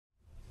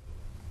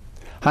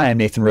Hi, I'm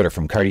Nathan Ritter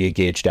from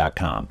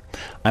cardiogauge.com.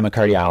 I'm a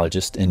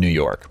cardiologist in New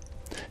York.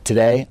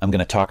 Today, I'm going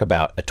to talk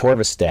about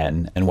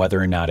atorvastatin and whether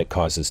or not it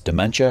causes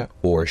dementia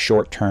or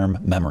short-term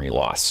memory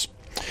loss.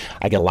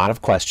 I get a lot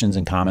of questions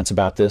and comments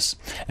about this,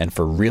 and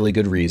for really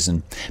good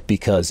reason,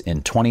 because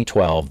in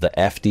 2012, the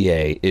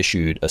FDA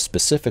issued a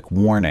specific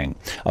warning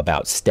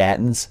about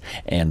statins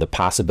and the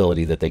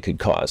possibility that they could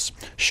cause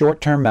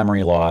short-term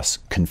memory loss,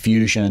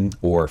 confusion,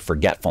 or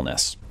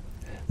forgetfulness.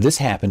 This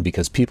happened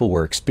because people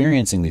were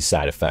experiencing these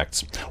side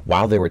effects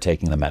while they were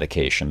taking the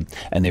medication,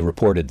 and they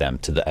reported them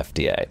to the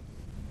FDA.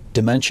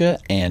 Dementia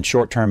and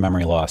short-term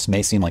memory loss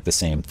may seem like the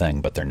same thing,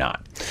 but they're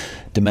not.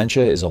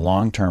 Dementia is a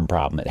long-term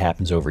problem. It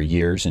happens over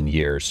years and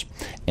years,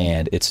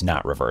 and it's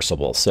not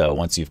reversible. So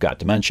once you've got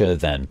dementia,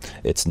 then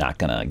it's not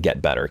going to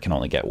get better. It can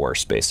only get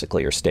worse,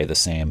 basically, or stay the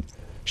same.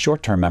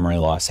 Short-term memory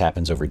loss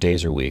happens over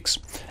days or weeks,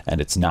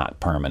 and it's not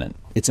permanent.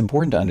 It's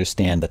important to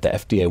understand that the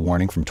FDA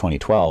warning from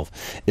 2012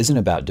 isn't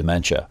about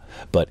dementia,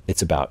 but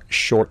it's about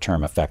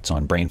short-term effects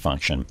on brain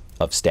function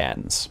of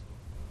statins.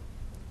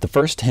 The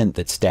first hint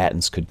that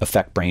statins could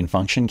affect brain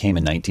function came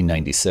in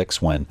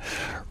 1996 when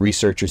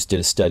researchers did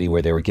a study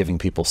where they were giving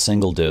people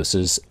single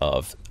doses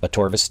of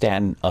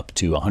atorvastatin up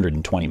to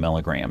 120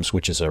 milligrams,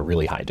 which is a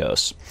really high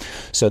dose.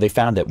 So they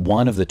found that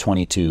one of the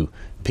 22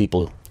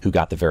 people who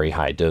got the very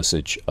high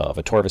dosage of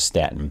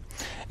atorvastatin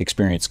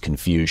experienced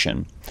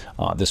confusion.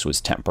 This was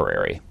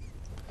temporary.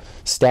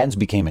 Statins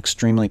became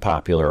extremely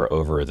popular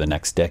over the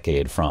next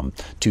decade from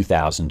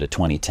 2000 to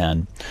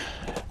 2010,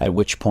 at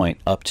which point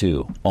up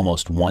to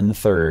almost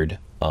 1/3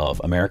 of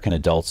American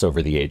adults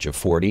over the age of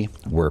 40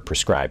 were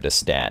prescribed a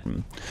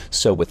statin.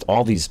 So with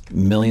all these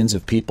millions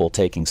of people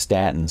taking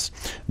statins,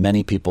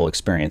 many people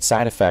experienced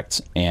side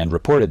effects and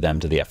reported them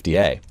to the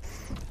FDA.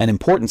 An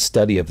important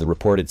study of the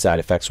reported side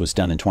effects was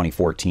done in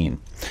 2014.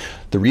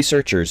 The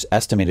researchers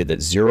estimated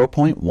that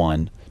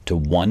 0.1 to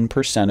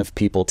 1% of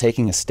people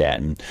taking a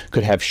statin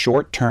could have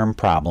short-term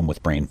problem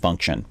with brain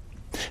function.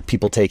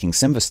 People taking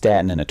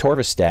simvastatin and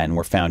atorvastatin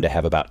were found to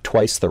have about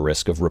twice the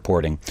risk of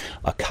reporting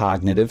a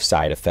cognitive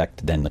side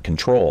effect than the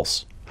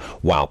controls,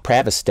 while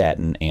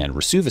pravastatin and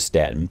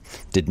rosuvastatin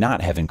did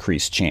not have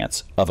increased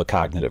chance of a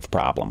cognitive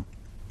problem.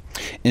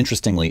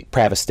 Interestingly,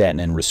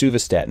 pravastatin and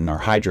rosuvastatin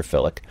are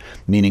hydrophilic,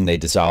 meaning they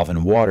dissolve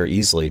in water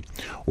easily,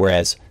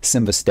 whereas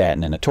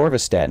simvastatin and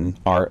atorvastatin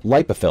are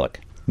lipophilic,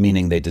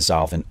 meaning they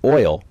dissolve in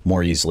oil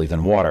more easily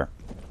than water.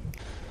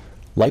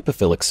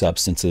 Lipophilic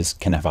substances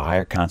can have a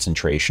higher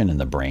concentration in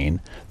the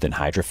brain than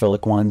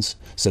hydrophilic ones,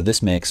 so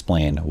this may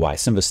explain why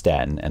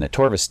simvastatin and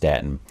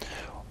atorvastatin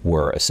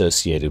were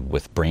associated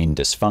with brain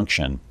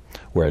dysfunction,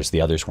 whereas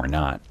the others were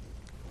not.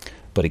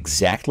 But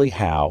exactly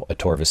how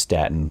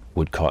atorvastatin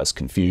would cause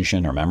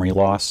confusion or memory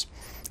loss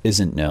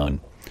isn't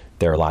known.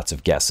 There are lots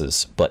of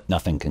guesses, but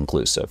nothing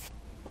conclusive.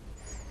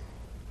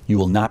 You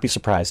will not be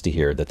surprised to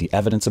hear that the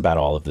evidence about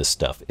all of this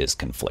stuff is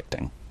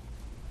conflicting.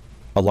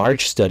 A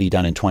large study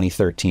done in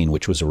 2013,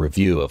 which was a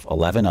review of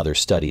 11 other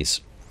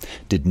studies,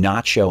 did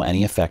not show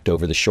any effect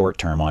over the short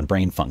term on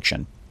brain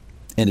function.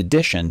 In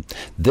addition,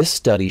 this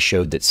study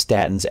showed that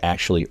statins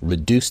actually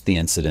reduced the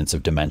incidence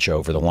of dementia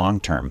over the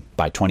long term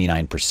by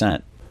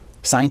 29%.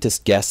 Scientists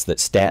guess that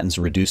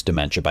statins reduce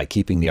dementia by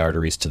keeping the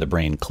arteries to the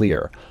brain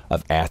clear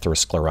of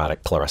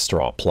atherosclerotic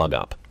cholesterol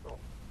plug-up.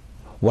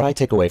 What I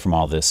take away from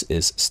all this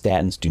is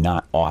statins do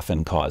not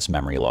often cause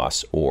memory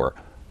loss or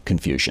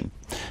confusion,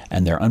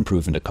 and they're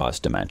unproven to cause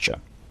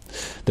dementia.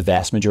 The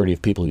vast majority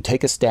of people who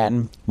take a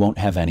statin won't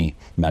have any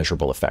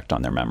measurable effect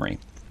on their memory.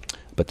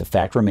 But the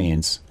fact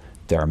remains,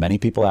 there are many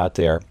people out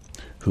there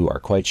who are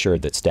quite sure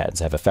that statins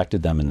have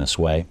affected them in this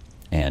way,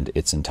 and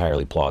it's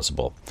entirely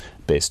plausible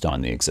based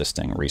on the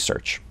existing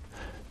research.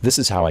 This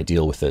is how I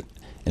deal with it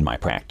in my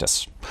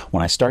practice.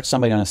 When I start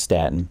somebody on a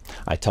statin,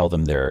 I tell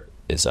them there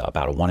is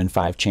about a 1 in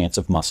 5 chance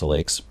of muscle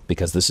aches,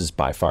 because this is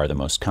by far the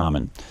most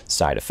common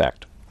side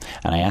effect.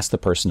 And I ask the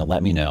person to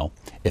let me know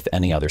if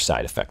any other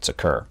side effects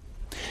occur.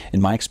 In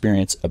my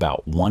experience,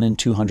 about 1 in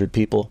 200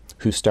 people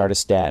who start a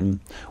statin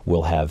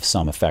will have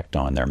some effect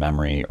on their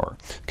memory or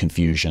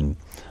confusion.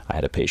 I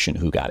had a patient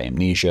who got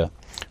amnesia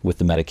with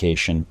the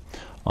medication,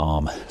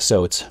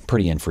 so it's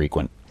pretty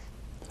infrequent.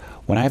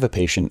 When I have a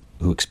patient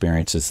who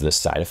experiences this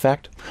side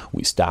effect,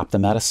 we stop the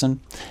medicine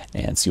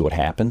and see what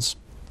happens.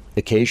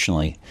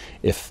 Occasionally,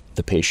 if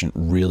the patient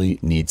really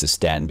needs a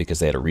statin because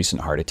they had a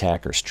recent heart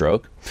attack or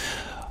stroke,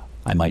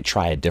 I might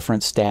try a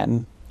different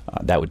statin.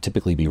 That would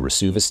typically be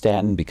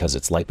rosuvastatin because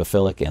it's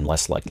lipophilic and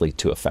less likely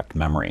to affect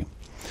memory.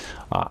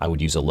 I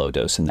would use a low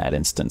dose in that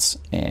instance,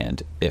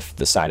 and if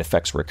the side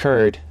effects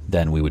recurred,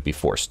 then we would be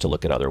forced to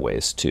look at other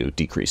ways to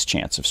decrease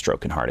chance of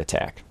stroke and heart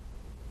attack.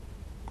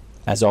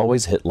 As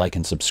always, hit like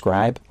and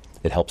subscribe.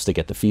 It helps to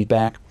get the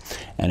feedback,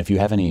 and if you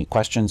have any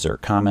questions or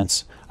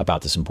comments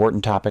about this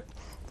important topic,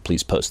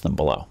 please post them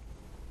below.